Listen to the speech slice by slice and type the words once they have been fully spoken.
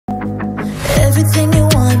everything you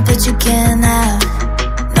want, but you can't have.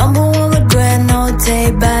 Number one regret, no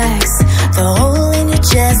takebacks. The hole in your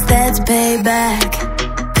chest, that's payback.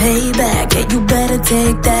 Payback, yeah, you better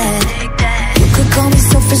take that. You could call me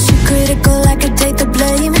selfish and critical, I could take the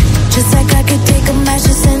blame. Just like I could take a match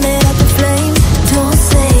and send it up in flames. Don't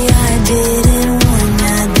say I didn't warn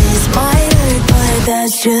ya. This might hurt, but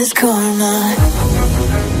that's just karma.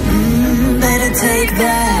 Better take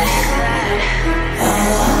that.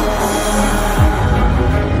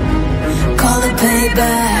 Call it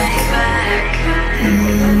payback.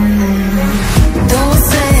 Don't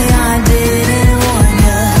say I didn't warn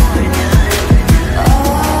ya.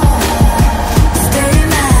 Stay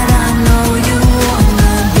mad, I know you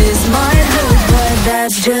wanna. This might hurt, but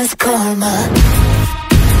that's just karma.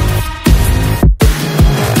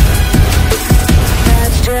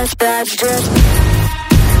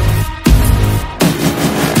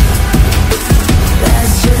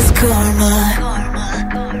 That's just karma.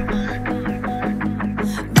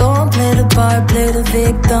 Go and play the part, play the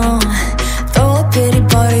victim. Throw a pity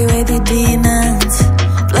party with your demons.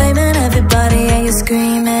 Blaming everybody and you're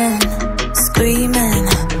screaming, screaming,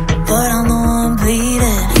 but I'm the one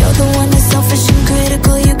bleeding. You're the one that's selfish and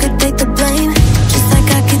critical, you could take the blame. Just like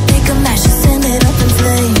I could take a match and send it up in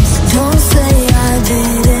flames. Don't say I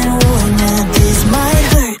didn't warn ya. This might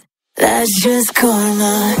hurt, that's just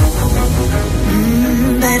karma.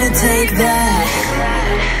 Better take that.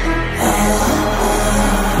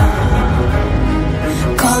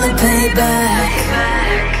 Call it payback.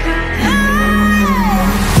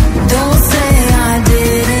 Don't say I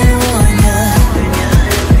didn't warn ya.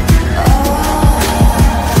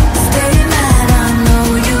 Stay mad, I know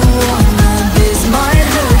you wanna. This might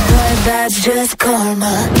hurt, but that's just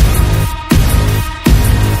karma.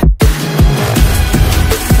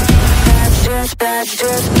 That's just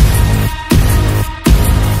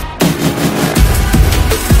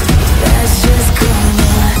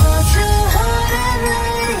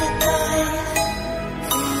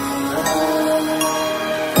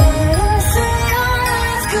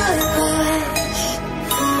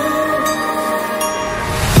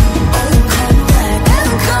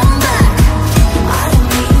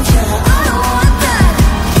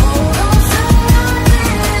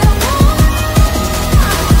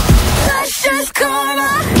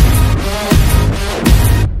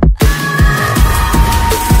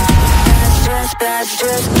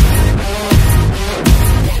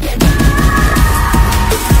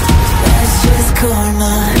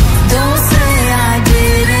karma.